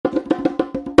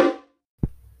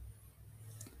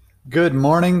Good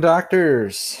morning,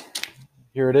 doctors.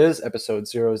 Here it is, episode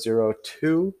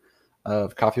 002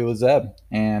 of Coffee with Zeb.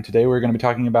 And today we're going to be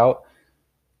talking about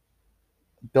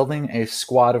building a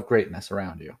squad of greatness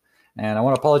around you. And I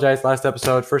want to apologize,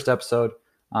 first episode,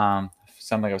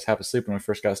 sounded like I was half asleep when we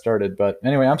first got started. But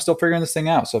anyway, I'm still figuring this thing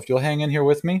out. So if you'll hang in here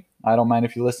with me, I don't mind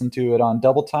if you listen to it on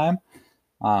double time.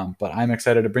 But I'm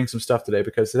excited to bring some stuff today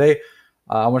because today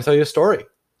I want to tell you a story.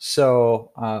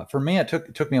 So for me, it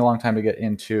took me a long time to get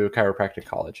into chiropractic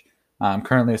college. I'm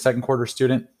currently a second quarter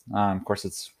student. Of course,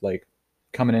 it's like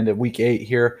coming into week 8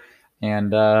 here,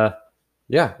 and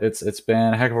yeah, it's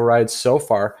been a heck of a ride so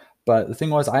far. But the thing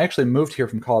was, I actually moved here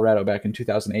from Colorado back in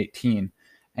 2018,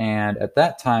 and at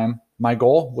that time, my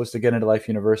goal was to get into Life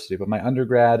University, but my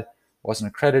undergrad wasn't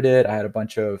accredited. I had a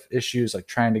bunch of issues like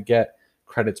trying to get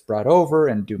credits brought over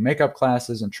and do makeup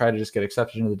classes and try to just get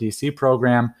accepted into the DC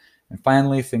program. And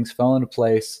finally, things fell into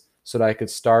place so that I could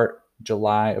start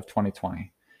July of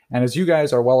 2020. And as you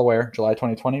guys are well aware, July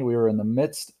 2020, we were in the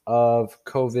midst of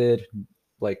COVID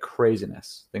like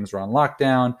craziness. Things were on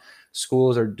lockdown.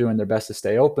 Schools are doing their best to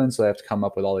stay open, so they have to come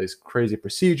up with all these crazy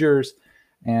procedures.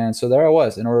 And so there I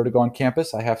was. In order to go on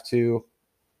campus, I have to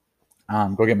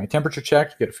go get my temperature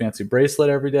checked, get a fancy bracelet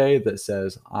every day that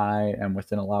says I am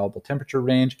within allowable temperature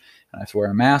range, and I have to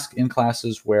wear a mask in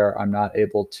classes where I'm not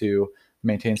able to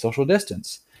maintain social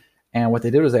distance. And what they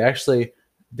did was they actually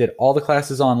did all the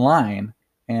classes online,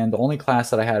 and the only class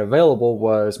that I had available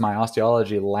was my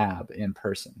osteology lab in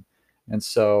person. And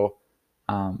so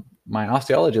my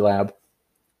osteology lab,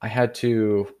 I had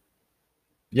to,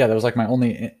 yeah, that was like my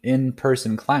only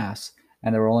in-person class,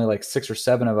 and there were only like 6 or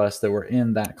 7 of us that were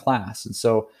in that class. And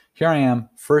so here I am,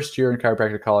 first year in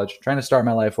chiropractic college, trying to start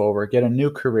my life over, get a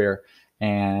new career.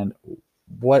 And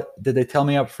what did they tell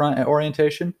me up front at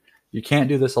orientation? You can't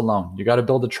do this alone. You got to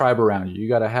build a tribe around you. You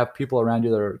got to have people around you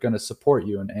that are going to support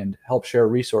you and help share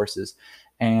resources.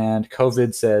 And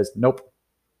COVID says, nope,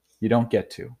 you don't get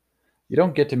to. You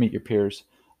don't get to meet your peers.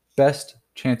 Best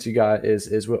chance you got is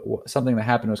something that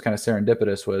happened was kind of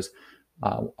serendipitous. Was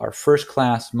our first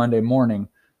class Monday morning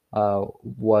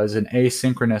was an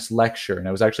asynchronous lecture, and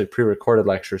it was actually a pre-recorded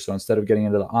lecture. So instead of getting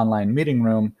into the online meeting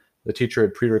room, the teacher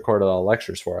had pre-recorded all the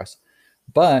lectures for us.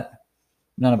 But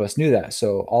none of us knew that.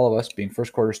 So all of us being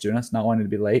first quarter students, not wanting to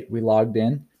be late, we logged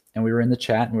in and we were in the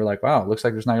chat and we were like, wow, it looks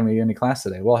like there's not going to be any class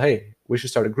today. Well, hey, we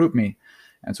should start a GroupMe.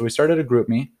 And so we started a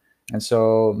GroupMe. And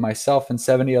so myself and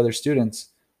 70 other students,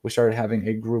 we started having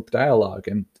a group dialogue,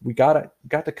 and we got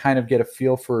to kind of get a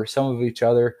feel for some of each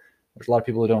other. There's a lot of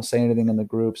people who don't say anything in the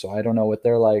group, so I don't know what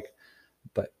they're like.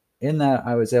 But in that,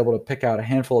 I was able to pick out a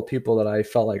handful of people that I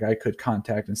felt like I could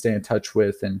contact and stay in touch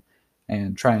with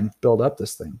and try and build up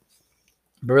this thing.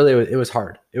 But really, it was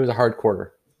hard. It was a hard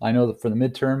quarter. I know that for the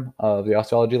midterm of the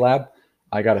osteology lab,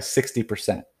 I got a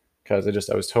 60% because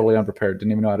I was totally unprepared,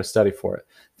 didn't even know how to study for it.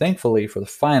 Thankfully, for the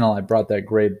final, I brought that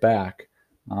grade back,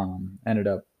 ended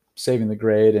up saving the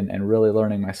grade and really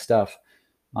learning my stuff.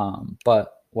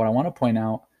 But what I want to point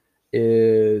out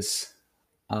is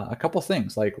a couple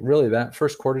things. Like really, that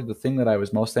first quarter, the thing that I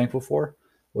was most thankful for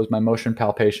was my motion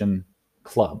palpation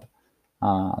club.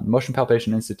 The Motion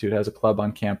Palpation Institute has a club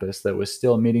on campus that was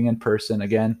still meeting in person.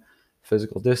 Again,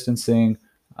 physical distancing,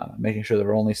 making sure there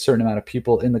were only a certain amount of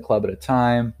people in the club at a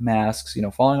time, masks,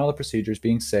 following all the procedures,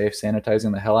 being safe,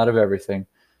 sanitizing the hell out of everything.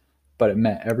 But it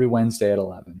met every Wednesday at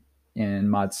 11 in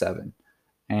Mod 7.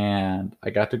 And I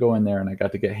got to go in there and I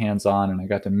got to get hands-on and I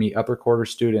got to meet upper quarter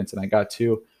students and I got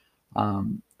to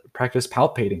practice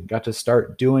palpating, got to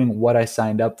start doing what I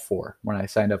signed up for when I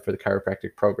signed up for the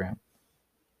chiropractic program.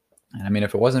 And I mean,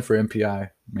 if it wasn't for MPI,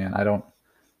 man, I don't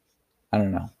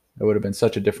know. It would have been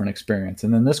such a different experience.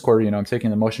 And then this quarter, I'm taking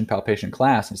the motion palpation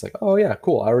class, and it's like, oh yeah,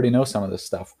 cool. I already know some of this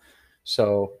stuff.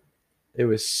 So it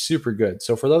was super good.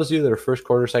 So for those of you that are first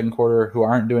quarter, second quarter, who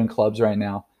aren't doing clubs right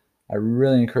now, I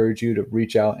really encourage you to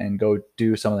reach out and go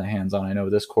do some of the hands-on. I know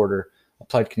this quarter,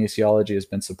 Applied Kinesiology has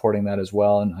been supporting that as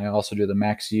well. And I also do the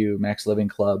Max Living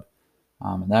Club.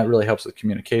 And that really helps with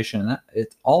communication. And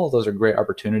all of those are great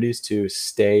opportunities to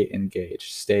stay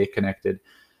engaged, stay connected,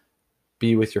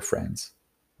 be with your friends.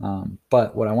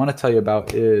 But what I want to tell you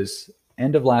about is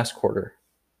end of last quarter.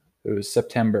 It was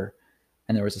September,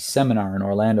 and there was a seminar in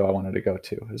Orlando I wanted to go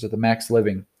to. It was at the Max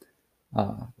Living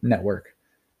network.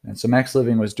 And so Max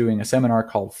Living was doing a seminar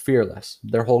called Fearless.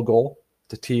 Their whole goal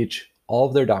to teach all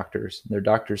of their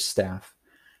doctors staff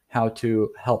how to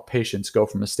help patients go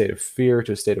from a state of fear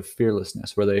to a state of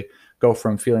fearlessness, where they go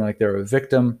from feeling like they're a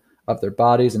victim of their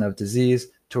bodies and of disease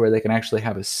to where they can actually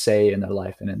have a say in their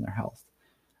life and in their health.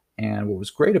 And what was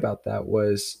great about that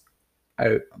was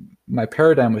my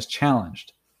paradigm was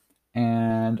challenged.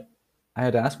 And I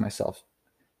had to ask myself,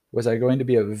 was I going to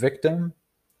be a victim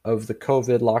of the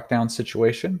COVID lockdown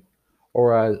situation,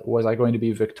 or was I going to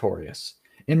be victorious?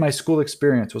 In my school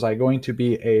experience, was I going to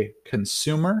be a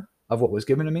consumer of what was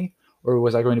given to me, or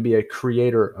was I going to be a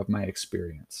creator of my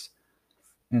experience?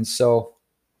 And so,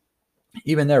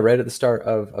 even there, right at the start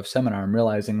of seminar, I'm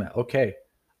realizing that, okay,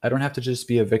 I don't have to just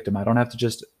be a victim. I don't have to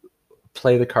just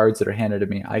play the cards that are handed to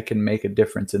me. I can make a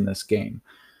difference in this game.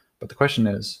 But the question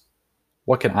is,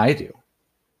 what can I do?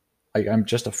 I'm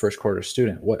just a first quarter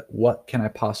student. What can I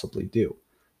possibly do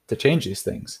to change these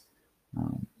things?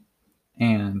 Um,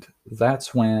 and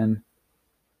that's when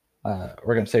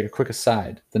we're going to take a quick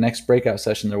aside. The next breakout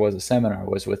session there was a seminar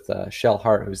was with Shell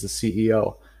Hart, who's the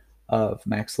CEO of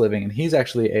Max Living, and he's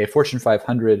actually a Fortune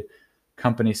 500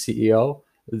 company CEO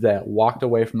that walked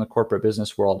away from the corporate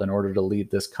business world in order to lead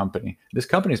this company. This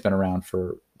company's been around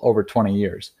for over 20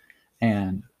 years,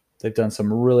 and they've done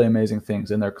some really amazing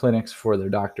things in their clinics for their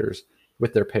doctors,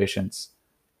 with their patients.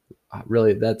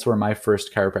 Really, that's where my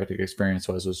first chiropractic experience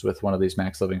was with one of these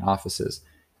Max Living offices,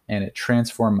 and it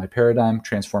transformed my paradigm,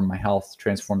 transformed my health,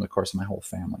 transformed the course of my whole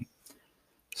family.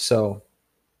 So,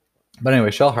 but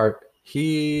anyway, Shell Hart,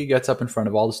 he gets up in front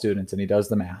of all the students and he does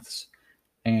the maths.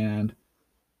 And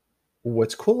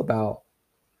what's cool about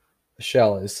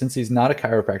Shell is, since he's not a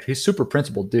chiropractor, he's super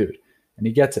principled dude and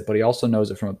he gets it, but he also knows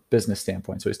it from a business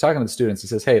standpoint. So he's talking to the students. He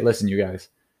says, hey, listen, you guys,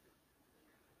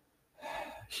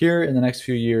 here in the next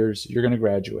few years, you're going to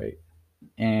graduate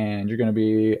and you're going to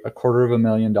be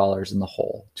 $250,000 in the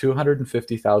hole,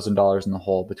 $250,000 in the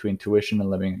hole between tuition and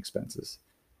living expenses.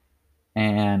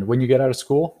 And when you get out of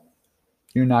school,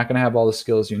 you're not going to have all the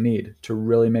skills you need to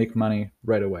really make money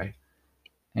right away.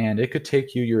 And it could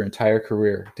take you your entire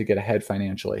career to get ahead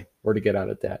financially or to get out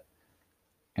of debt.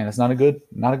 And it's not a good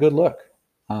look.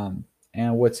 And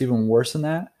what's even worse than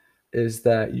that is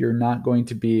that you're not going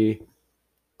to be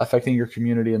affecting your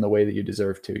community in the way that you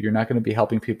deserve to. You're not going to be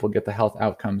helping people get the health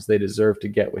outcomes they deserve to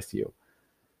get with you.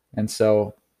 And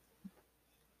so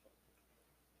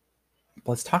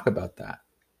let's talk about that.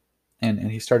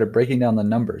 And he started breaking down the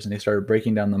numbers and he started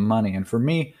breaking down the money. And for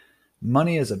me,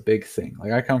 money is a big thing.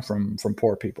 Like, I come from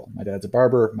poor people. My dad's a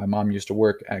barber. My mom used to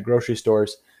work at grocery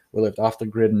stores. We lived off the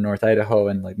grid in North Idaho,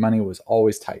 and like money was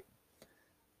always tight.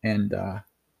 And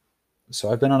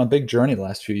so I've been on a big journey the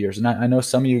last few years. And I know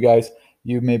some of you guys,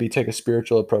 you maybe take a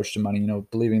spiritual approach to money,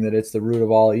 believing that it's the root of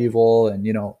all evil. And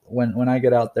when I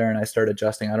get out there and I start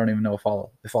adjusting, I don't even know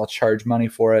if I'll charge money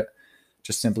for it.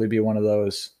 Just simply be one of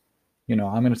those, I'm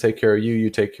going to take care of you, you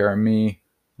take care of me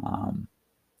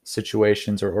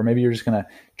situations, or maybe you're just going to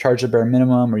charge the bare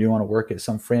minimum, or you want to work at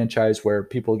some franchise where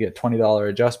people get $20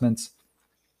 adjustments,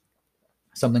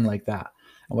 something like that.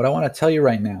 And what I want to tell you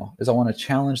right now is I want to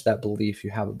challenge that belief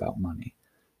you have about money.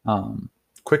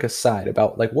 Quick aside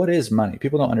about, like, what is money?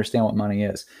 People don't understand what money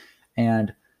is.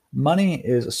 And money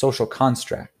is a social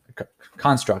construct.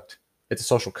 It's a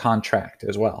social contract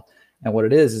as well. And what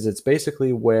it is it's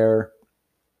basically where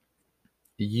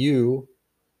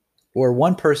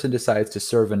one person decides to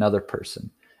serve another person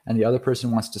and the other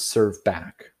person wants to serve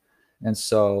back. And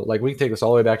so, like, we can take this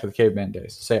all the way back to the caveman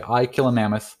days. Say I kill a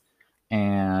mammoth,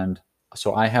 and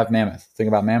so I have mammoth. The thing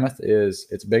about mammoth is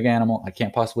it's a big animal. I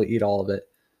can't possibly eat all of it.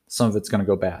 Some of it's going to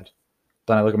go bad.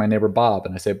 Then I look at my neighbor Bob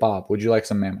and I say, Bob, would you like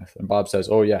some mammoth? And Bob says,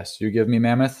 oh yes, you give me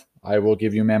mammoth, I will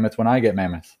give you mammoth when I get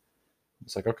mammoth.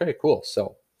 It's like, okay, cool.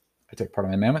 So I take part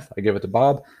of my mammoth, I give it to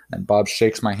Bob, and Bob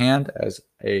shakes my hand as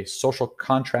a social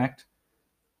contract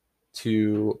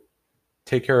to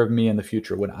take care of me in the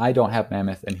future when I don't have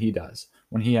mammoth and he does,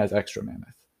 when he has extra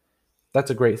mammoth.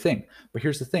 That's a great thing. But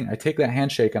here's the thing. I take that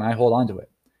handshake and I hold on to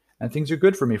it. And things are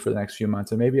good for me for the next few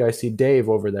months. And maybe I see Dave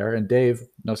over there, and Dave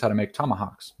knows how to make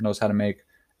tomahawks, knows how to make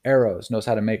arrows, knows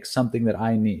how to make something that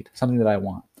I need, something that I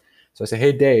want. So I say,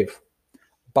 hey, Dave,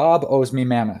 Bob owes me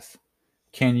mammoth.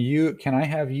 Can I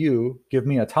have you give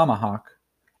me a tomahawk,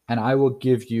 and I will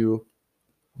give you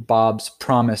Bob's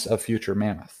promise of future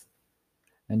mammoth?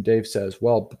 And Dave says,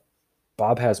 well,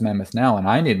 Bob has mammoth now and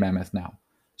I need mammoth now.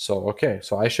 So, okay.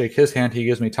 So I shake his hand. He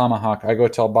gives me tomahawk. I go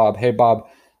tell Bob, hey, Bob,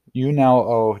 you now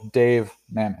owe Dave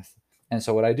mammoth. And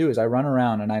so what I do is I run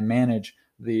around and I manage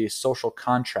the social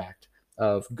contract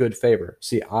of good favor.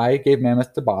 See, I gave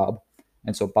mammoth to Bob,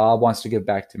 and so Bob wants to give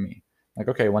back to me. Like,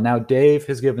 okay, well, now Dave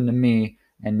has given to me,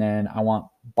 and then I want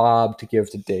Bob to give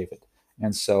to David.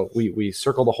 And so we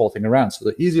circle the whole thing around. So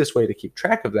the easiest way to keep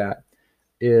track of that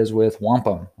is with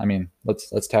wampum. I mean,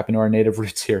 let's tap into our native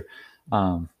roots here.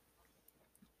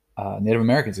 Native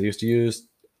Americans, they used to use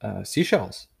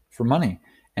seashells for money.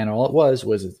 And all it was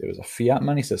a fiat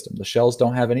money system. The shells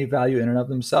don't have any value in and of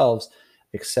themselves,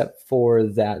 except for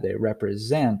that they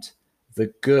represent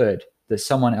the good that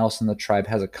someone else in the tribe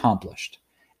has accomplished,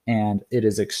 and it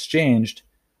is exchanged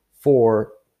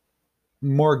for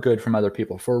more good from other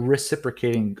people, for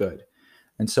reciprocating good.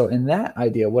 And so in that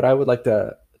idea, what I would like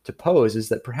to pose is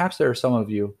that perhaps there are some of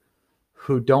you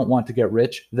who don't want to get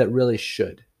rich that really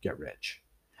should get rich.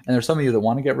 And there's some of you that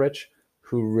want to get rich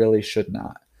who really should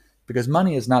not. Because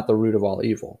money is not the root of all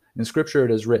evil. In scripture,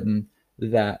 it is written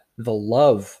that the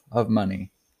love of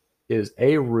money is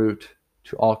a root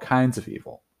to all kinds of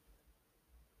evil.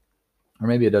 Or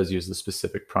maybe it does use the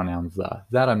specific pronoun the.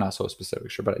 That I'm not so specific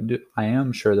sure, but I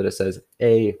am sure that it says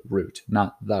a root,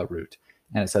 not the root.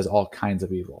 And it says all kinds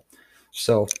of evil.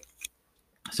 So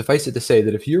suffice it to say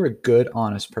that if you're a good,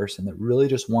 honest person that really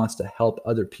just wants to help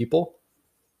other people,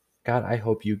 God, I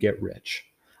hope you get rich.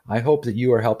 I hope that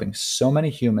you are helping so many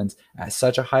humans at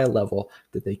such a high level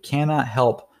that they cannot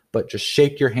help but just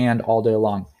shake your hand all day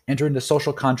long, enter into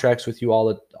social contracts with you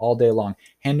all day long,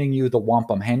 handing you the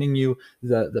wampum, handing you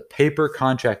the paper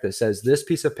contract that says this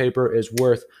piece of paper is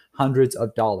worth hundreds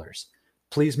of dollars.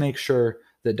 Please make sure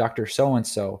that Dr.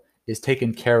 So-and-so is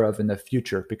taken care of in the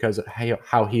future because of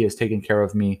how he is taking care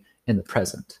of me in the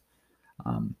present.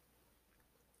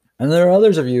 And there are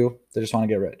others of you that just want to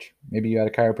get rich. Maybe you had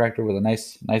a chiropractor with a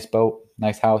nice boat,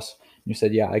 nice house. And you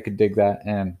said, yeah, I could dig that.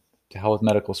 And to hell with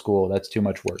medical school. That's too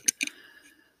much work.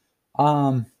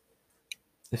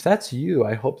 If that's you,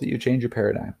 I hope that you change your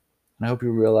paradigm. And I hope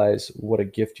you realize what a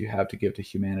gift you have to give to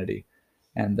humanity.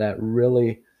 And that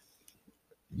really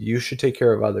you should take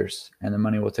care of others and the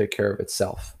money will take care of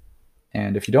itself.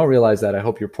 And if you don't realize that, I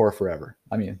hope you're poor forever.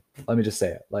 I mean, let me just say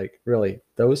it. Like, really,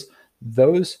 those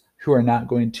who are not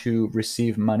going to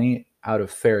receive money out of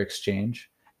fair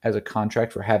exchange as a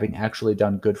contract for having actually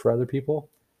done good for other people,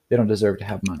 they don't deserve to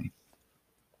have money.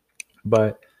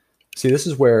 But see, this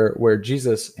is where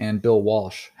Jesus and Bill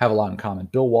Walsh have a lot in common.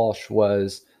 Bill Walsh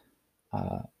was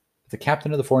the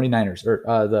captain of the 49ers, or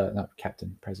not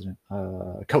captain, president,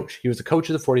 coach. He was the coach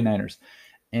of the 49ers.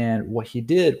 And what he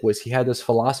did was he had this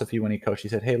philosophy when he coached. He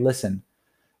said, hey, listen,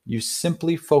 you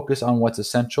simply focus on what's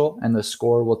essential and the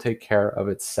score will take care of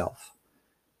itself.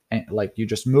 And like, you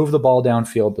just move the ball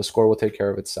downfield, the score will take care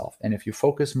of itself. And if you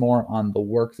focus more on the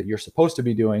work that you're supposed to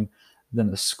be doing, then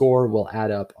the score will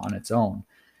add up on its own.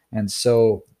 And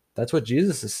so that's what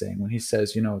Jesus is saying when he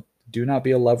says, do not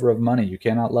be a lover of money. You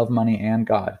cannot love money and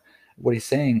God. What he's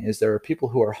saying is there are people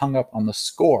who are hung up on the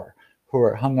score, who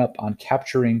are hung up on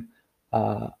capturing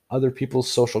other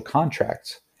people's social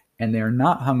contracts, and they are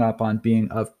not hung up on being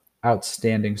of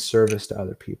outstanding service to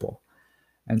other people.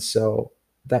 And so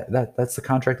that's the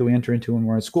contract that we enter into when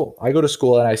we're in school. I go to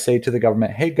school and I say to the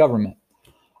government, hey, government,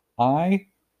 I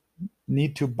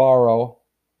need to borrow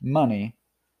money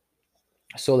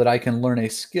so that I can learn a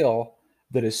skill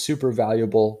that is super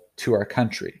valuable to our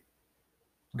country.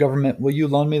 Government, will you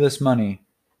loan me this money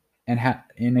and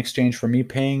in exchange for me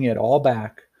paying it all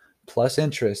back plus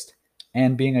interest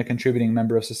and being a contributing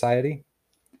member of society?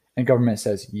 And government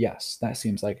says, yes, that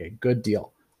seems like a good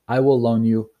deal. I will loan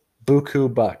you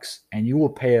buku bucks and you will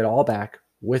pay it all back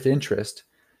with interest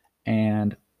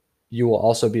and you will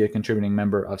also be a contributing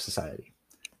member of society.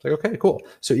 It's like, okay, cool.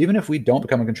 So even if we don't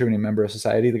become a contributing member of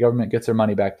society, the government gets their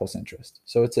money back plus interest.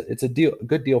 So it's a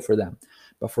good deal for them.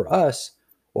 But for us,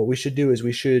 what we should do is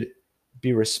we should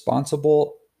be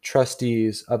responsible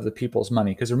trustees of the people's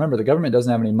money. Because remember, the government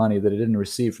doesn't have any money that it didn't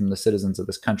receive from the citizens of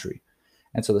this country.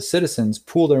 And so the citizens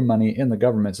pool their money in the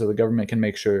government so the government can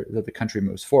make sure that the country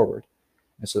moves forward.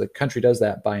 And so the country does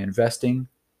that by investing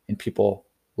in people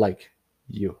like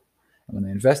you. And when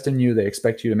they invest in you, they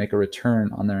expect you to make a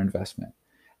return on their investment.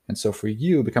 And so for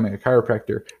you becoming a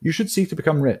chiropractor, you should seek to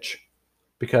become rich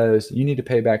because you need to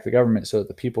pay back the government so that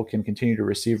the people can continue to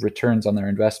receive returns on their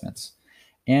investments.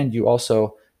 And you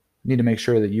also need to make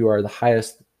sure that you are the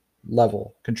highest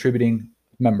level contributing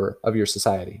member of your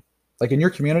society. Like in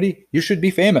your community, you should be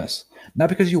famous, not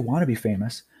because you want to be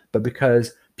famous, but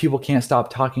because people can't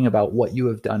stop talking about what you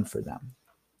have done for them.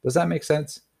 Does that make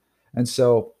sense? And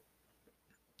so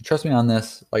trust me on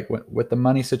this, like with the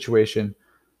money situation,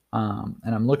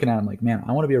 and I'm looking at it, I'm like, man,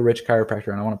 I want to be a rich chiropractor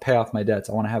and I want to pay off my debts.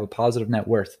 I want to have a positive net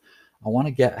worth. I want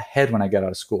to get ahead when I get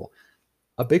out of school.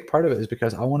 A big part of it is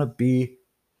because I want to be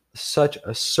such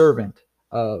a servant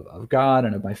of God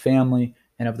and of my family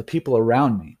and of the people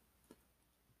around me.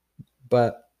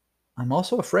 But I'm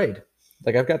also afraid.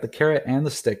 Like I've got the carrot and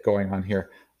the stick going on here.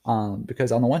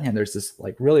 Because on the one hand, there's this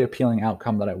like really appealing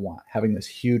outcome that I want, having this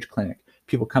huge clinic,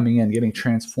 people coming in, getting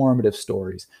transformative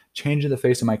stories, changing the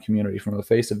face of my community from a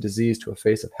face of disease to a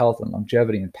face of health and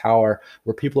longevity and power,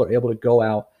 where people are able to go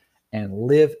out and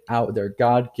live out their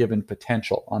God-given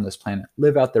potential on this planet,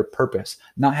 live out their purpose,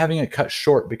 not having it cut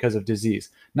short because of disease,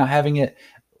 not having it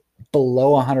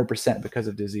below 100% because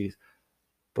of disease,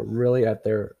 but really at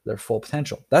their full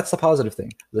potential. That's the positive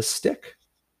thing. The stick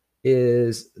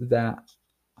is that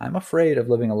I'm afraid of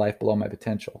living a life below my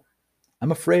potential.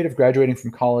 I'm afraid of graduating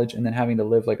from college and then having to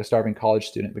live like a starving college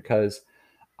student because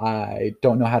I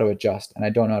don't know how to adjust and I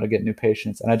don't know how to get new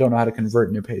patients and I don't know how to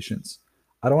convert new patients.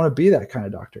 I don't want to be that kind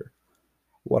of doctor.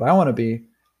 What I want to be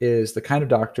is the kind of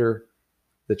doctor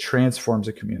that transforms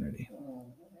a community.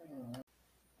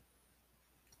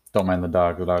 Don't mind the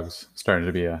dog. The dog's starting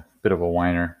to be a bit of a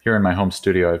whiner. Here in my home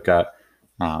studio, I've got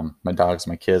my dogs,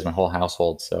 my kids, my whole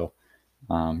household. So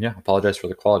yeah, apologize for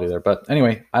the quality there. But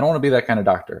anyway, I don't want to be that kind of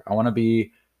doctor. I want to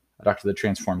be a doctor that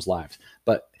transforms lives.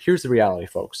 But here's the reality,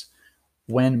 folks.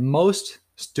 When most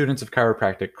students of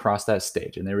chiropractic cross that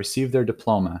stage and they receive their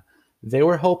diploma, they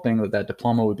were hoping that that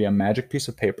diploma would be a magic piece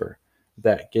of paper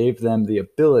that gave them the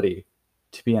ability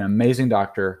to be an amazing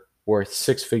doctor worth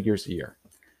 6 figures a year.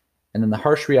 And then the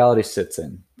harsh reality sits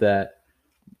in that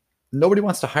nobody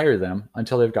wants to hire them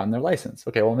until they've gotten their license.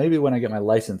 Okay, well, maybe when I get my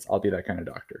license, I'll be that kind of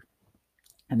doctor.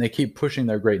 And they keep pushing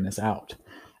their greatness out.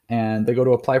 And they go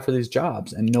to apply for these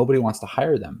jobs, and nobody wants to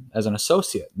hire them as an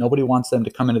associate. Nobody wants them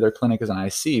to come into their clinic as an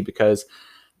IC because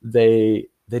they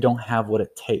don't have what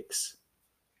it takes.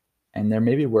 And they're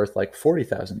maybe worth like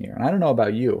 $40,000 a year. And I don't know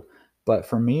about you, but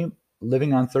for me,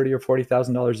 living on $30,000 or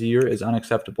 $40,000 a year is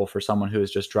unacceptable for someone who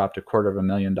has just dropped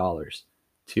 $250,000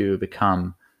 to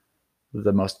become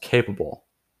the most capable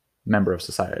member of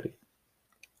society.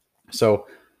 So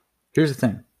here's the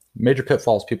thing. Major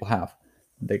pitfalls people have.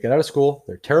 They get out of school,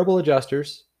 they're terrible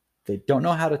adjusters, they don't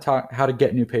know how to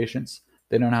get new patients,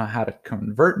 they don't know how to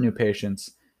convert new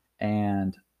patients,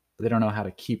 and they don't know how to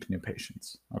keep new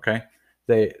patients. Okay?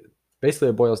 Basically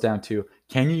it boils down to,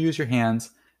 can you use your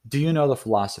hands? Do you know the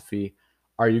philosophy?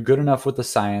 Are you good enough with the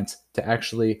science to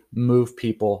actually move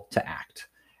people to act?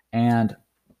 And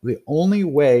the only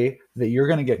way that you're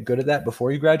going to get good at that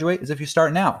before you graduate is if you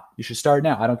start now. You should start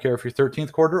now. I don't care if you're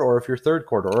 13th quarter or if you're third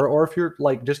quarter or if you're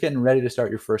like just getting ready to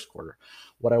start your first quarter.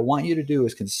 What I want you to do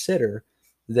is consider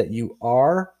that you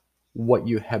are what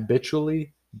you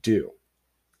habitually do.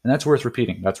 And that's worth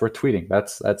repeating. That's worth tweeting.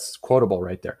 That's quotable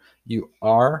right there. You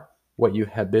are what you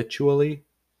habitually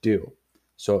do.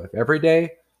 So if every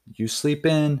day you sleep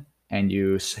in and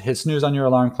you hit snooze on your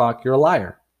alarm clock, you're a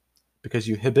liar. Because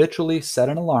you habitually set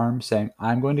an alarm saying,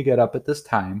 I'm going to get up at this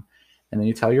time. And then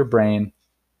you tell your brain,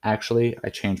 actually, I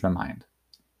changed my mind.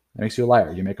 That makes you a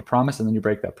liar. You make a promise and then you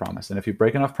break that promise. And if you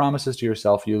break enough promises to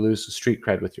yourself, you lose street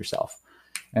cred with yourself.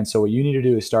 And so what you need to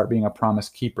do is start being a promise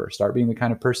keeper. Start being the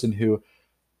kind of person who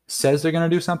says they're going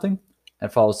to do something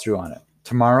and follows through on it.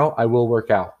 Tomorrow, I will work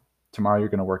out. Tomorrow, you're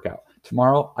going to work out.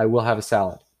 Tomorrow, I will have a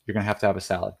salad. You're going to have a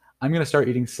salad. I'm going to start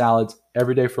eating salads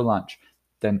every day for lunch.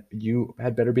 Then you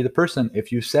had better be the person.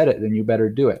 If you said it, then you better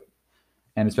do it.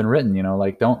 And it's been written,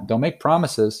 like don't make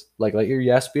promises. Like let your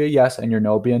yes be a yes and your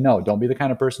no be a no. Don't be the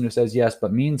kind of person who says yes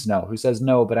but means no, who says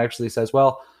no but actually says,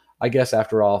 well, I guess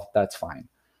after all, that's fine.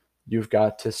 You've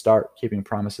got to start keeping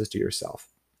promises to yourself.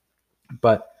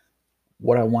 But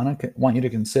what I want you to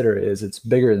consider is it's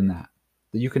bigger than that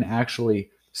you can actually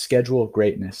schedule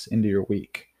greatness into your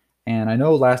week. And I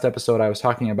know last episode I was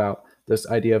talking about this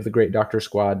idea of the Great Doctor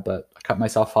Squad, but I cut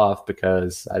myself off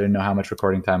because I didn't know how much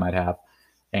recording time I'd have.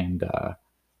 And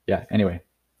yeah, anyway,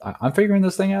 I'm figuring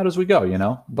this thing out as we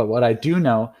go, But what I do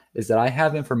know is that I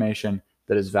have information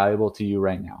that is valuable to you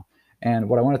right now. And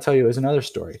what I want to tell you is another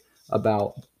story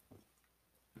about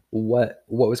what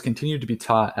was continued to be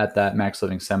taught at that Max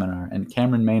Living seminar. And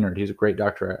Cameron Maynard, he's a great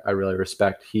doctor I really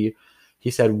respect. He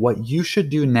said, what you should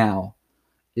do now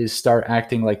is start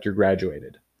acting like you're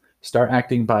graduated. Start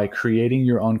acting by creating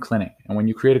your own clinic. And when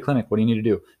you create a clinic, what do you need to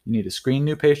do? You need to screen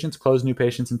new patients, close new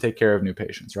patients, and take care of new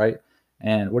patients, right?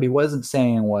 And what he wasn't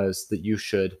saying was that you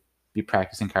should be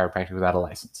practicing chiropractic without a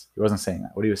license. He wasn't saying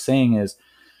that. What he was saying is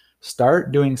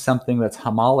start doing something that's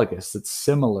homologous, that's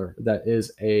similar, that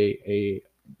is a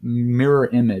mirror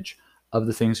image of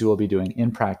the things you will be doing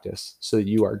in practice so that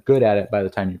you are good at it by the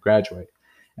time you graduate.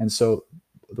 And so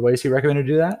the ways he recommended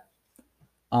to do that,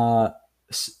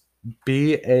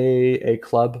 be a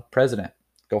club president.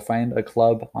 Go find a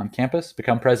club on campus,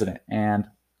 become president, and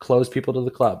close people to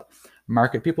the club.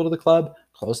 Market people to the club,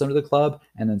 close them to the club,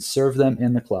 and then serve them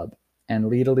in the club and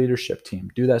lead a leadership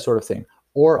team. Do that sort of thing.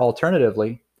 Or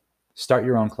alternatively, start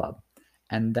your own club.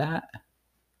 And that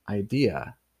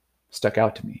idea stuck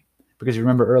out to me because you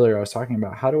remember earlier I was talking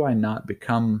about how do I not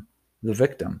become the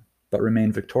victim but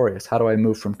remain victorious? How do I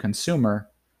move from consumer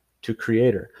to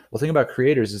creator. Well, the thing about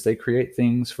creators is they create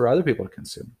things for other people to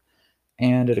consume.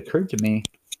 And it occurred to me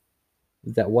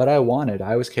that what I wanted,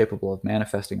 I was capable of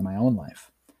manifesting in my own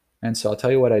life. And so I'll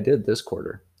tell you what I did this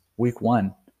quarter. Week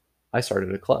 1, I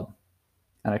started a club,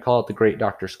 and I call it the Great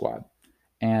Doctor Squad.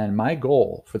 And my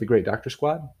goal for the Great Doctor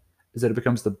Squad is that it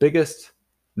becomes the biggest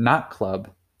not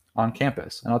club on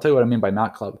campus. And I'll tell you what I mean by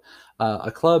not club.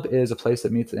 A club is a place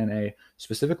that meets in a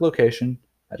specific location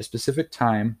at a specific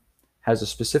time, has a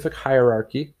specific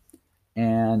hierarchy,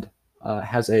 and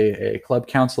has a club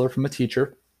counselor from a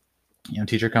teacher.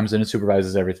 Teacher comes in and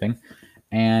supervises everything,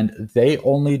 and they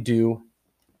only do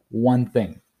one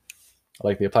thing.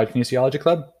 Like the Applied Kinesiology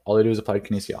Club, all they do is applied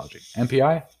kinesiology.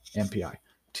 MPI, MPI.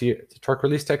 Torque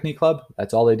Release Technique Club,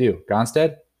 that's all they do.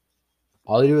 Gonstead,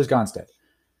 all they do is Gonstead.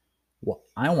 What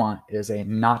I want is a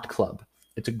not club.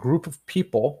 It's a group of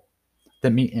people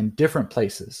that meet in different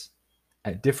places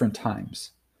at different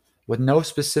times with no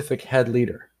specific head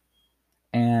leader.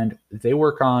 And they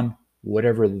work on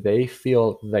whatever they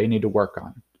feel they need to work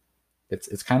on.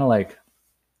 It's kind of like,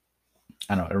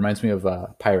 I don't know, it reminds me of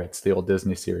Pirates, the old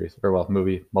Disney series, or well,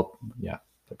 movie. Well, yeah,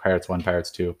 Pirates 1,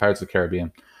 Pirates 2, Pirates of the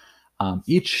Caribbean.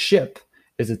 Each ship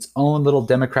is its own little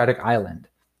democratic island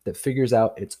that figures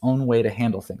out its own way to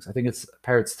handle things. I think it's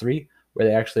Pirates 3, where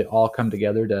they actually all come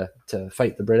together to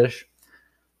fight the British.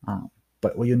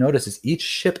 But what you notice is each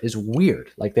ship is weird.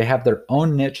 Like they have their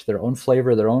own niche, their own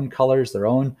flavor, their own colors, their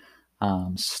own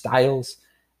styles,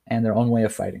 and their own way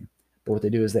of fighting. But what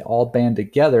they do is they all band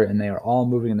together and they are all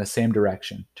moving in the same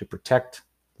direction to protect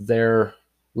their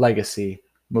legacy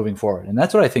moving forward. And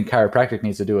that's what I think chiropractic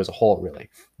needs to do as a whole, really.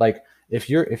 Like if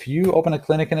you open a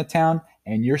clinic in a town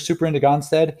and you're super into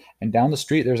Gonstead and down the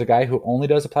street there's a guy who only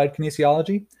does applied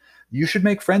kinesiology, you should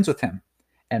make friends with him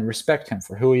and respect him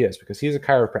for who he is, because he's a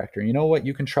chiropractor. And you know what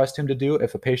you can trust him to do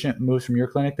if a patient moves from your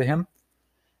clinic to him?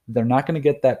 They're not going to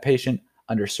get that patient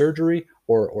under surgery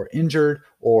or injured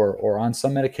or on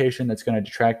some medication that's going to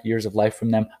detract years of life from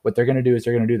them. What they're going to do is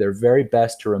they're going to do their very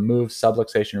best to remove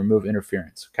subluxation, remove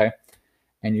interference, okay?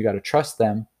 And you got to trust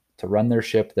them to run their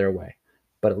ship their way.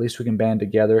 But at least we can band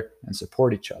together and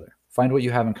support each other. Find what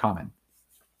you have in common.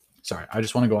 Sorry, I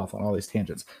just want to go off on all these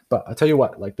tangents. But I'll tell you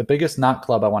what, like the biggest not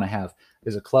club I want to have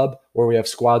is a club where we have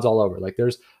squads all over. Like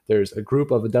there's a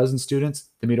group of a dozen students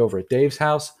that meet over at Dave's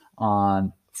house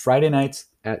on Friday nights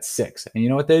at 6. And you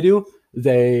know what they do?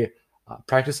 They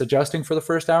practice adjusting for the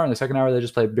first hour, and the second hour they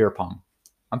just play beer pong.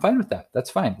 I'm fine with that. That's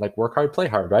fine. Like work hard, play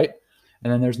hard, right?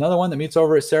 And then there's another one that meets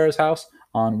over at Sarah's house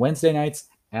on Wednesday nights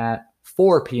at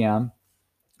 4 p.m.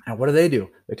 And what do?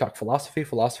 They talk philosophy,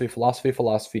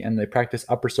 and they practice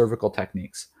upper cervical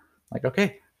techniques. Like,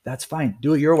 okay, that's fine.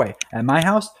 Do it your way. At my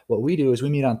house, what we do is we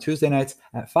meet on Tuesday nights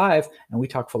at 5, and we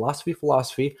talk philosophy.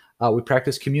 We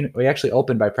practice we actually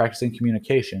open by practicing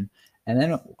communication. And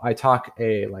then I talk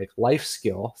a life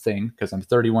skill thing, because I'm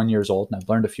 31 years old and I've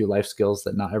learned a few life skills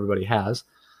that not everybody has.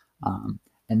 And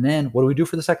then what do we do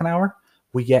for the second hour?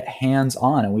 We get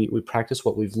hands-on and we practice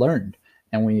what we've learned,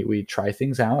 and we try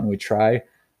things out, and we try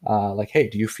hey,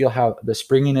 do you feel how the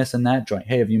springiness in that joint?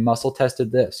 Hey, have you muscle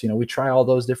tested this? We try all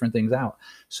those different things out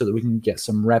so that we can get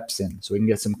some reps in, so we can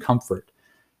get some comfort.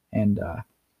 And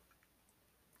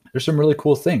there's some really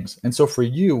cool things. And so for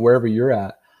you, wherever you're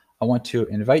at, I want to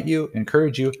invite you,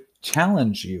 encourage you,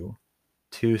 challenge you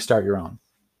to start your own,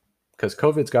 because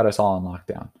COVID's got us all in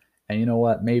lockdown. And you know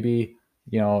what? Maybe,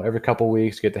 every couple of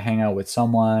weeks, get to hang out with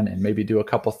someone and maybe do a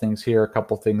couple things here, a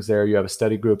couple things there. You have a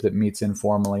study group that meets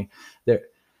informally there.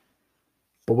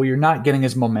 But what you're not getting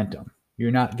is momentum.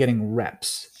 You're not getting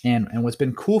reps. And what's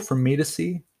been cool for me to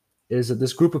see is that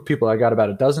this group of people, I got about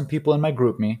a dozen people in my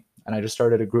group me, and I just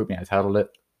started a group me. I titled it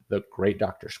the Great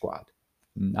Doctor Squad.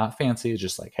 Not fancy. It's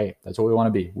just like, hey, that's what we want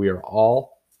to be. We are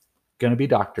all going to be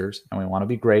doctors, and we want to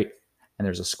be great. And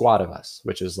there's a squad of us,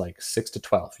 which is like 6 to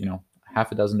 12,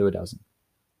 half a dozen to a dozen.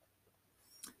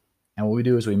 And what we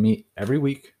do is we meet every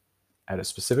week at a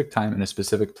specific time in a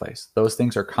specific place. Those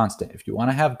things are constant. If you want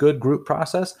to have good group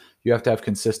process, you have to have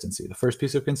consistency. The first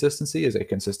piece of consistency is a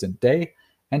consistent day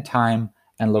and time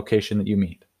and location that you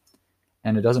meet.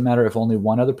 And it doesn't matter if only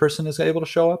one other person is able to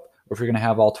show up, or if you're going to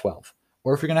have all 12,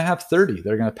 or if you're going to have 30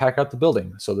 that are going to pack out the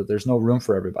building so that there's no room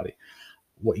for everybody.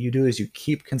 What you do is you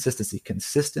keep consistency.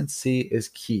 Consistency is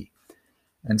key.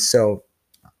 And so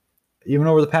even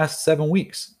over the past 7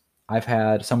 weeks, I've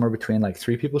had somewhere between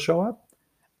 3 people show up.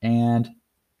 And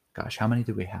gosh, how many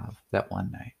did we have that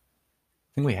one night?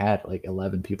 I think we had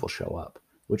 11 people show up,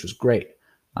 which was great.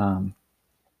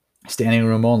 Standing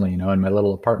room only, in my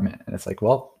little apartment. And it's like,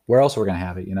 well, where else are we going to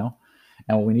have it, And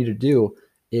what we need to do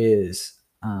is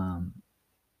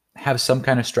have some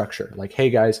kind of structure. Like, hey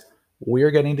guys,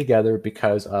 we're getting together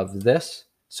because of this,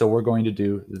 so we're going to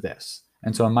do this.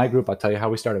 And so in my group, I'll tell you how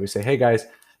we started. We say, hey guys,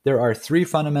 there are 3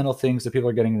 fundamental things that people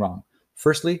are getting wrong.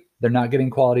 Firstly, they're not getting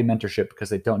quality mentorship because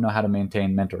they don't know how to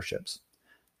maintain mentorships.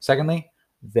 Secondly,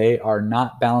 they are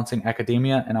not balancing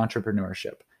academia and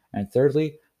entrepreneurship. And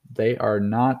thirdly, they are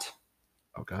not,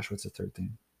 oh gosh, what's the third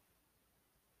thing?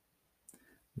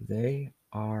 They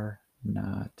are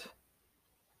not,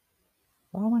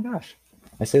 oh my gosh,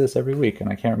 I say this every week and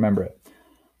I can't remember it.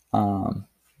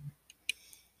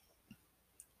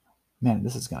 Man,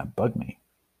 this is going to bug me.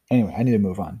 Anyway, I need to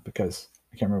move on because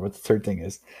I can't remember what the third thing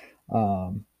is.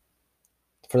 For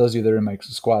those of you that are in my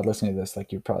squad listening to this,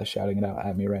 like you're probably shouting it out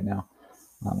at me right now.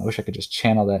 I wish I could just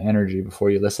channel that energy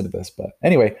before you listen to this. But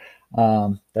anyway,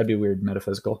 that'd be weird,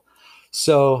 metaphysical.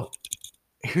 So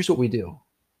here's what we do.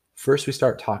 First, we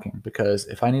start talking, because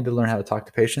if I need to learn how to talk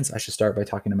to patients, I should start by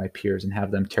talking to my peers and have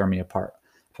them tear me apart.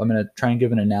 If I'm going to try and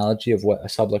give an analogy of what a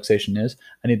subluxation is,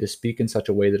 I need to speak in such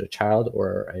a way that a child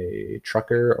or a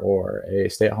trucker or a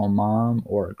stay-at-home mom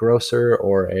or a grocer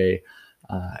or a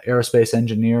aerospace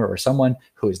engineer or someone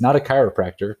who is not a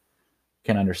chiropractor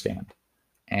can understand.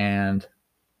 And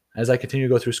as I continue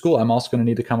to go through school, I'm also going to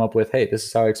need to come up with, hey, this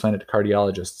is how I explain it to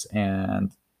cardiologists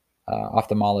and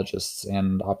ophthalmologists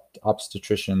and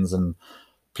obstetricians and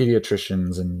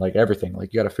pediatricians and like everything.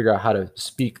 Like you got to figure out how to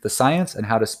speak the science and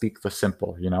how to speak the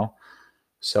simple, you know?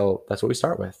 So that's what we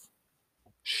start with.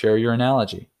 Share your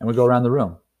analogy. And we go around the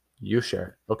room. You share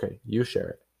it. Okay, you share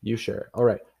it. You share it. All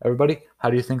right, everybody, how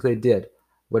do you think they did?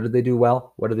 What did they do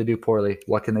well? What did they do poorly?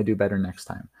 What can they do better next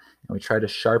time? And we try to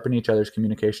sharpen each other's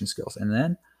communication skills. And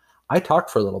then I talk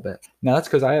for a little bit. Now that's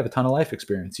because I have a ton of life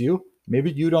experience.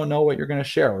 Maybe you don't know what you're going to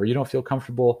share, or you don't feel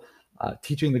comfortable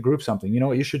teaching the group something. You know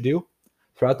what you should do?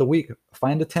 Throughout the week,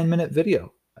 find a 10-minute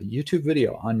video, a YouTube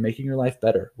video on making your life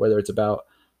better, whether it's about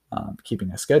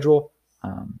keeping a schedule,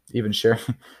 even share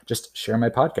my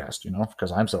podcast,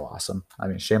 because I'm so awesome. I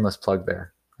mean, shameless plug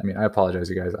there. I mean, I apologize,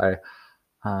 you guys.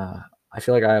 I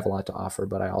feel like I have a lot to offer,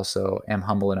 but I also am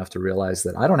humble enough to realize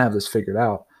that I don't have this figured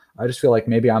out. I just feel like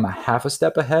maybe I'm a half a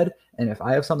step ahead. And if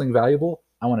I have something valuable,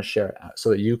 I want to share it so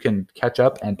that you can catch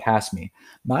up and pass me.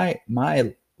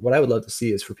 What I would love to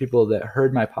see is for people that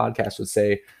heard my podcast would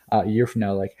say a year from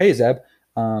now, like, hey, Zeb,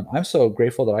 I'm so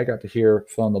grateful that I got to hear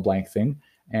fill in the blank thing.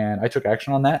 And I took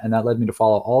action on that. And that led me to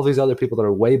follow all these other people that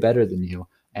are way better than you.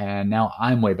 And now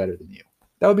I'm way better than you.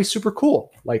 That would be super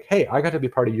cool. Like, hey, I got to be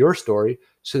part of your story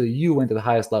so that you went to the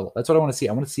highest level. That's what I want to see.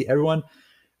 I want to see everyone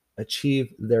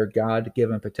achieve their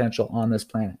God-given potential on this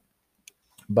planet.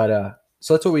 But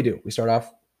so that's what we do. We start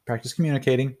off, practice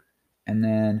communicating, and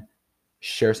then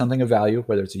share something of value,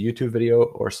 whether it's a YouTube video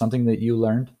or something that you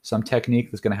learned, some technique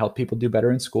that's going to help people do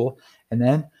better in school, and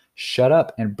then shut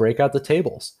up and break out the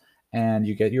tables. And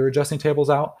you get your adjusting tables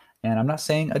out. And I'm not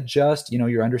saying adjust,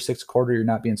 you're under 6/4, you're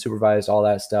not being supervised, all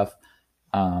that stuff.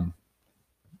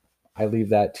 I leave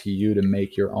that to you to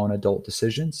make your own adult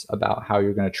decisions about how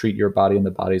you're going to treat your body and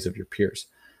the bodies of your peers.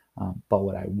 But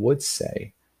what I would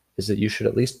say is that you should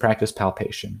at least practice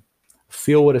palpation.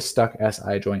 Feel what a stuck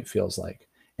SI joint feels like.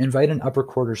 Invite an upper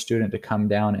quarter student to come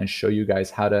down and show you guys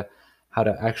how to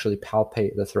actually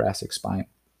palpate the thoracic spine.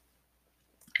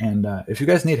 And if you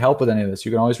guys need help with any of this,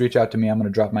 you can always reach out to me. I'm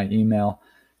going to drop my email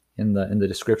in the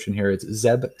description here. It's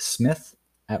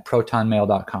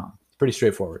zebsmith@protonmail.com. It's pretty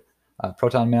straightforward.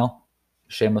 Proton Mail,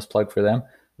 shameless plug for them.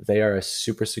 They are a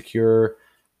super secure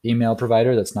email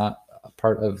provider that's not a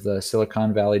part of the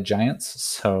Silicon Valley giants.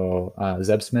 So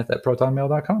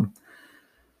zebsmith@protonmail.com.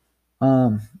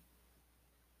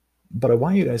 But I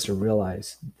want you guys to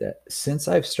realize that since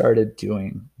I've started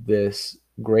doing this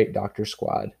Great Doctor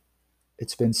Squad,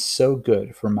 it's been so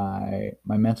good for my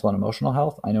mental and emotional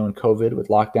health. I know in COVID with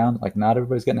lockdown, like not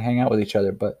everybody's getting to hang out with each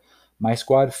other, but my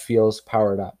squad feels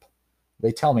powered up.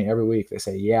 They tell me every week, they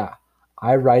say, yeah,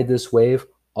 I ride this wave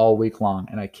all week long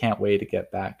and I can't wait to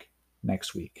get back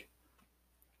next week.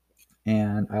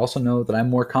 And I also know that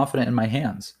I'm more confident in my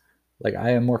hands. Like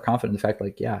I am more confident in the fact,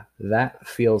 like, yeah, that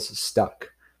feels stuck.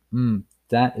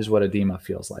 That is what edema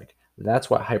feels like. That's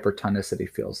what hypertonicity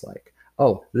feels like.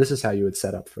 Oh, this is how you would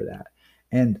set up for that.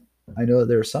 And I know that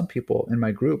there are some people in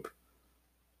my group,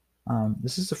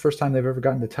 this is the first time they've ever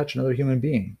gotten to touch another human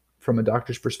being from a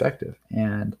doctor's perspective.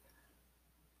 And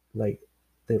like,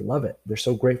 they love it. They're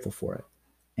so grateful for it.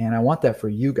 And I want that for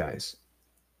you guys.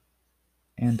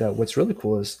 And what's really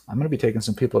cool is I'm going to be taking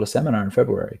some people to seminar in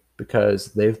February because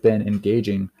they've been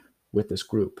engaging with this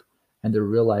group and they're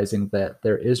realizing that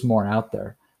there is more out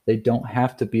there. They don't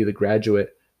have to be the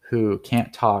graduate who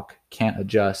can't talk, can't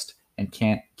adjust, and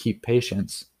can't keep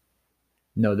patience.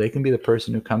 No, they can be the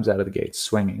person who comes out of the gate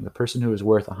swinging, the person who is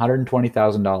worth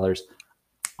 $120,000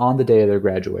 on the day of their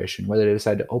graduation, whether they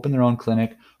decide to open their own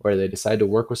clinic or they decide to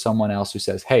work with someone else who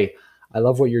says, hey, I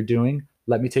love what you're doing.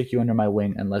 Let me take you under my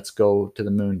wing and let's go to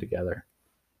the moon together.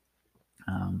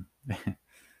 Um,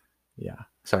 yeah,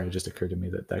 sorry, it just occurred to me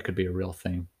that that could be a real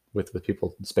thing with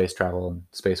people in space travel and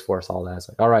Space Force, all that. It's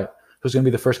like, all right, who's going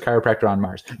to be the first chiropractor on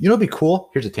Mars? You know, what'd be cool?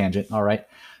 Here's a tangent. All right.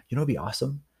 You know, what'd be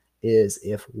awesome is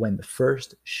if when the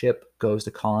first ship goes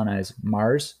to colonize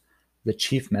Mars, the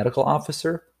chief medical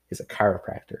officer is a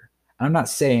chiropractor. I'm not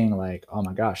saying like, oh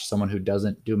my gosh, someone who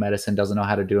doesn't do medicine doesn't know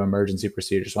how to do emergency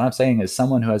procedures. What I'm saying is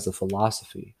someone who has the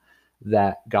philosophy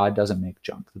that God doesn't make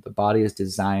junk, that the body is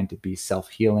designed to be self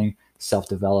healing, self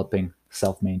developing,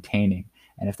 self maintaining.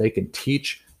 And if they can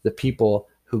teach the people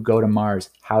who go to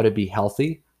Mars how to be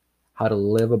healthy, how to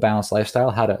live a balanced lifestyle,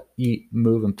 how to eat,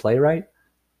 move, and play right,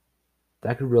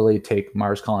 that could really take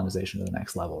Mars colonization to the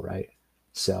next level, right?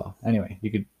 So anyway, we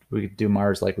could do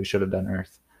Mars like we should have done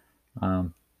Earth.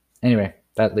 Um, anyway,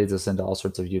 that leads us into all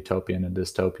sorts of utopian and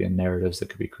dystopian narratives that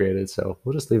could be created. So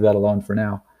we'll just leave that alone for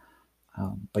now.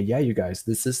 But yeah, you guys,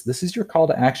 this is your call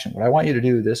to action. What I want you to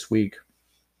do this week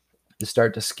is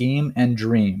start to scheme and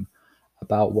dream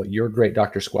about what your great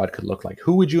doctor squad could look like.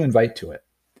 Who would you invite to it?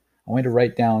 I want you to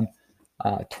write down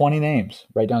 20 names.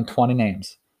 Write down 20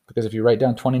 names. Because if you write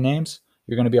down 20 names,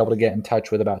 you're going to be able to get in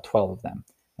touch with about 12 of them.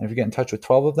 And if you get in touch with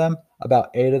 12 of them, about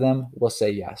 8 of them will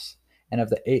say yes. And of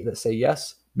the 8 that say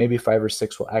yes, maybe 5 or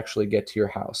 6 will actually get to your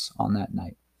house on that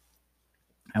night.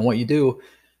 And what you do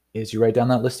is you write down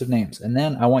that list of names. And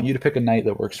then I want you to pick a night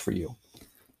that works for you.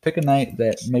 Pick a night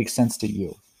that makes sense to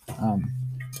you.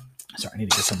 Sorry, I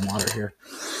need to get some water here.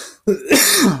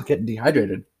 Getting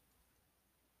dehydrated.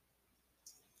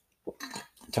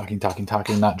 Talking,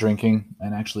 not drinking,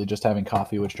 and actually just having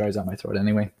coffee, which dries out my throat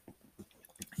anyway.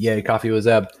 Yay, coffee with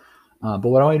Zeb. But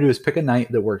what I want you to do is pick a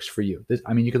night that works for you.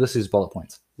 You could list these bullet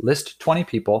points. List 20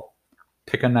 people.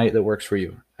 Pick a night that works for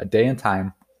you. A day and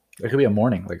time. It could be a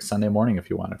morning, like Sunday morning if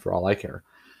you want it, for all I care.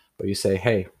 But you say,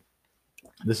 hey,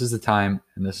 this is the time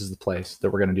and this is the place that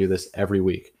we're going to do this every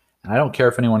week. And I don't care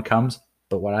if anyone comes,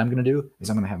 but what I'm going to do is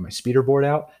I'm going to have my speeder board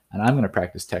out and I'm going to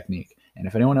practice technique. And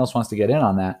if anyone else wants to get in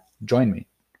on that, join me.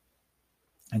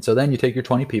 And so then you take your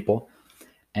 20 people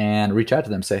and reach out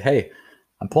to them. Say, hey,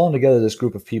 I'm pulling together this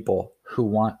group of people who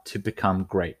want to become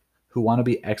great, who want to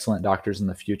be excellent doctors in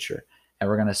the future. And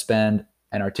we're going to spend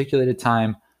an articulated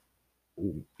time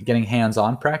getting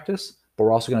hands-on practice, but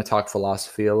we're also going to talk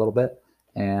philosophy a little bit.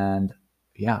 And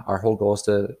yeah, our whole goal is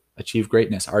to achieve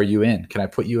greatness. Are you in? Can I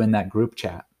put you in that group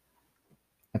chat?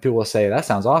 And people will say, that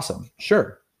sounds awesome.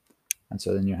 Sure. And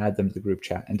so then you add them to the group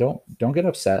chat. And don't get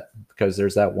upset because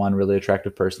there's that one really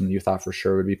attractive person that you thought for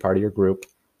sure would be part of your group.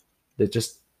 That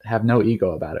just have no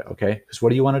ego about it, okay? Because what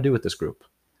do you want to do with this group?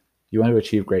 You want to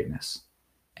achieve greatness.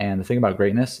 And the thing about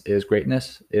greatness is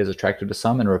attractive to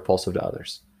some and repulsive to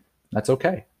others. That's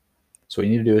okay. So what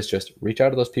you need to do is just reach out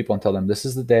to those people and tell them, this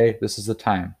is the day, this is the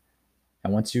time.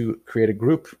 And once you create a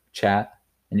group chat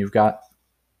and you've got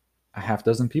a half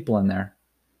dozen people in there,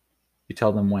 you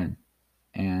tell them when.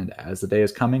 And as the day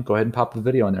is coming, go ahead and pop the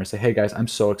video in there and say, hey guys, I'm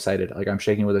so excited. Like I'm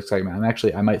shaking with excitement.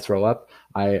 I might throw up.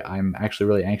 I'm actually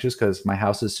really anxious because my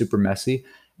house is super messy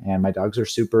and my dogs are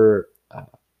super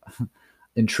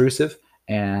intrusive.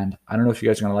 And I don't know if you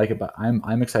guys are going to like it, but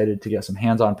I'm excited to get some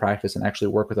hands-on practice and actually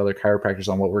work with other chiropractors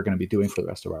on what we're going to be doing for the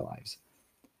rest of our lives.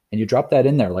 And you drop that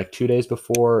in there like 2 days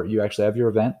before you actually have your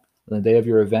event. On the day of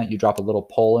your event, you drop a little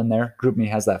poll in there. GroupMe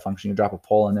has that function. You drop a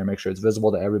poll in there, make sure it's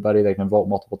visible to everybody. They can vote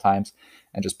multiple times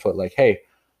and just put like, hey,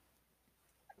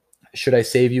 should I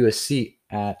save you a seat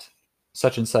at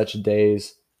such and such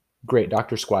day's great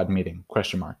doctor squad meeting? ?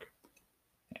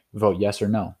 Vote yes or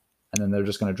no. And then they're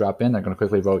just going to drop in. They're going to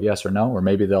quickly vote yes or no, or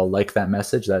maybe they'll like that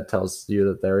message that tells you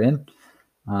that they're in.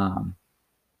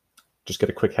 Just get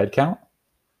a quick head count.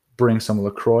 Bring some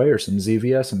LaCroix or some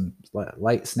Zevia, some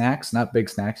light snacks, not big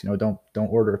snacks. Don't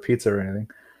order a pizza or anything.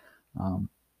 And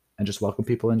just welcome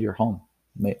people into your home.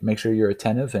 Make sure you're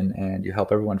attentive and you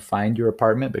help everyone find your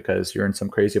apartment because you're in some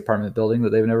crazy apartment building that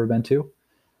they've never been to.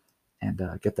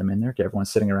 And get them in there. Get everyone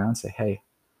sitting around. Say, hey,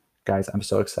 guys, I'm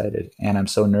so excited and I'm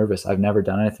so nervous. I've never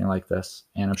done anything like this.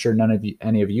 And I'm sure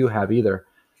any of you have either,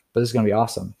 but this is going to be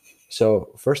awesome.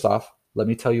 So first off, let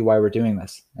me tell you why we're doing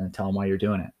this and tell them why you're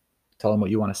doing it. Tell them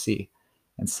what you want to see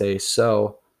and say,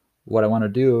 so what I want to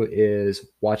do is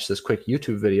watch this quick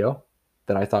YouTube video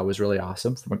that I thought was really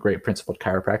awesome from a great principled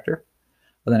chiropractor.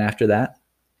 And then after that,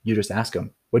 you just ask them,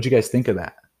 what'd you guys think of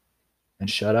that? And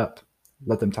shut up.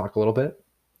 Let them talk a little bit.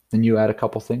 Then you add a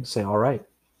couple things, say, all right,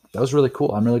 that was really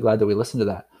cool. I'm really glad that we listened to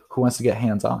that. Who wants to get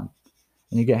hands-on?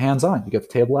 and you get hands-on. You get the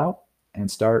table out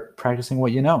and start practicing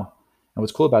what you know. And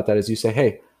what's cool about that is you say,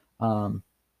 hey,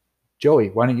 Joey,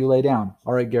 why don't you lay down?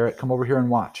 All right, Garrett, come over here and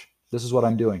watch. This is what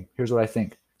I'm doing. Here's what I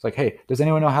think. It's like, hey, does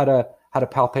anyone know how to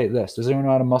palpate this? Does anyone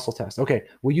know how to muscle test? Okay,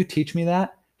 will you teach me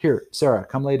that? Here, Sarah,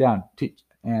 come lay down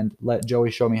and let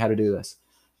Joey show me how to do this.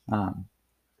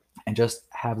 And just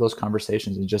have those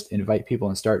conversations and just invite people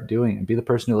and start doing it. And be the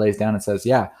person who lays down and says,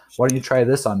 yeah, why don't you try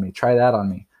this on me? Try that on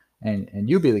me. And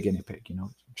you be the guinea pig,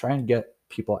 try and get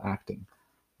people acting.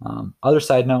 Other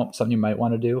side note, something you might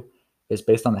want to do is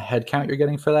based on the head count you're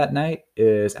getting for that night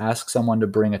is ask someone to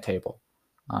bring a table.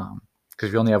 Because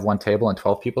if you only have one table and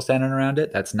 12 people standing around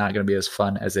it, that's not going to be as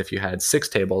fun as if you had 6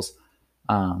 tables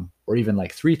or even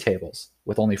like 3 tables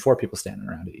with only 4 people standing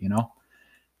around it,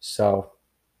 So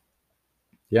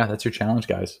yeah, that's your challenge,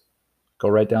 guys. Go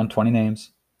write down 20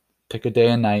 names, pick a day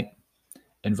and night,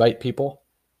 invite people,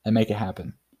 and make it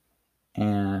happen.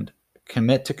 And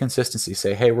commit to consistency.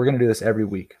 Say, hey, we're going to do this every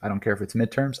week. I don't care if it's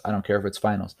midterms. I don't care if it's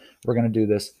finals. We're going to do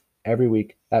this every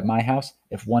week at my house.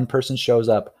 If one person shows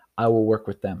up, I will work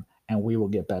with them and we will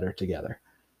get better together.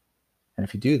 And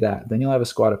if you do that, then you'll have a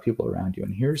squad of people around you.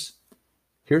 And here's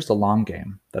the long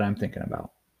game that I'm thinking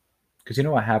about. Because you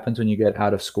know what happens when you get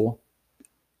out of school?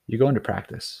 You go into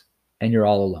practice and you're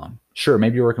all alone. Sure,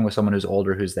 maybe you're working with someone who's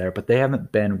older who's there, but they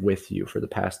haven't been with you for the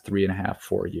past 3.5,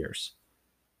 4 years.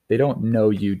 They don't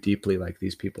know you deeply like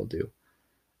these people do.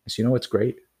 So you know what's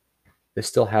great? Is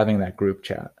still having that group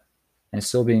chat and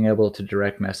still being able to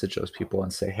direct message those people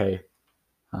and say, hey,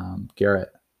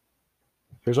 Garrett,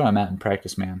 here's where I'm at in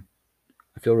practice, man.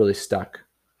 I feel really stuck.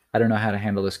 I don't know how to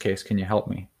handle this case. Can you help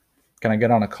me? Can I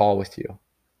get on a call with you?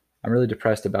 I'm really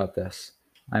depressed about this.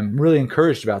 I'm really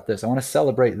encouraged about this. I want to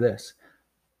celebrate this.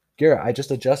 Garrett, I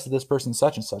just adjusted this person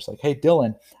such and such. Like, hey,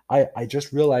 Dylan, I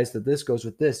just realized that this goes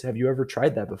with this. Have you ever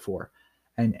tried that before?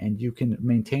 And you can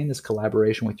maintain this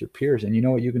collaboration with your peers. And you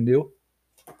know what you can do?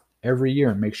 Every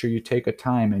year, make sure you take a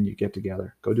time and you get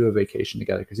together. Go do a vacation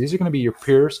together because these are going to be your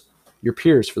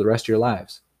peers for the rest of your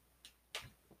lives.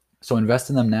 So invest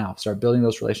in them now. Start building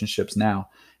those relationships now.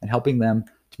 And helping them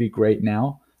to be great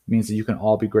now means that you can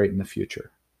all be great in the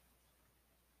future.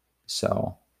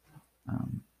 So,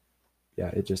 yeah,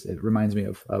 it reminds me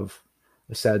of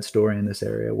a sad story in this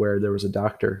area where there was a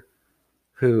doctor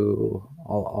who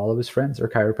all of his friends are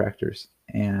chiropractors,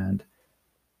 and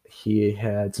he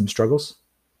had some struggles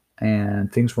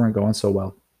and things weren't going so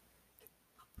well,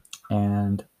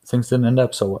 and things didn't end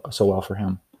up so well for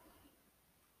him.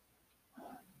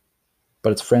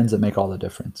 But it's friends that make all the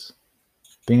difference.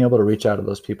 Being able to reach out to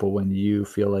those people when you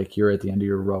feel like you're at the end of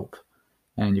your rope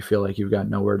and you feel like you've got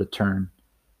nowhere to turn,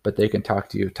 but they can talk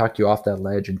to you off that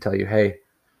ledge and tell you, hey,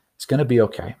 it's going to be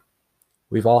okay.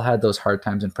 We've all had those hard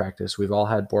times in practice. We've all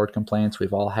had board complaints.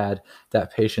 We've all had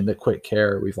that patient that quit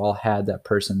care. We've all had that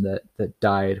person that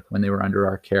died when they were under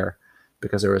our care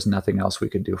because there was nothing else we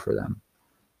could do for them.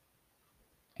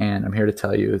 And I'm here to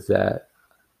tell you that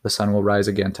the sun will rise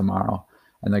again tomorrow,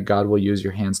 and that God will use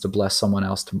your hands to bless someone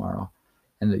else tomorrow,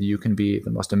 and that you can be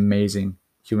the most amazing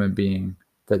human being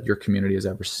that your community has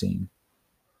ever seen,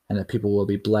 and that people will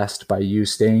be blessed by you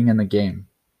staying in the game.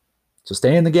 So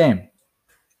stay in the game.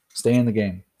 Stay in the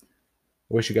game. I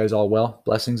wish you guys all well.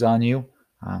 Blessings on you.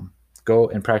 Go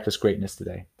and practice greatness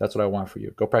today. That's what I want for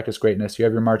you. Go practice greatness. You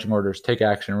have your marching orders. Take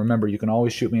action. Remember, you can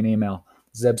always shoot me an email,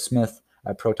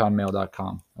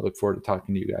 zebsmith@protonmail.com. I look forward to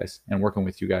talking to you guys and working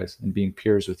with you guys and being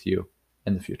peers with you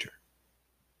in the future.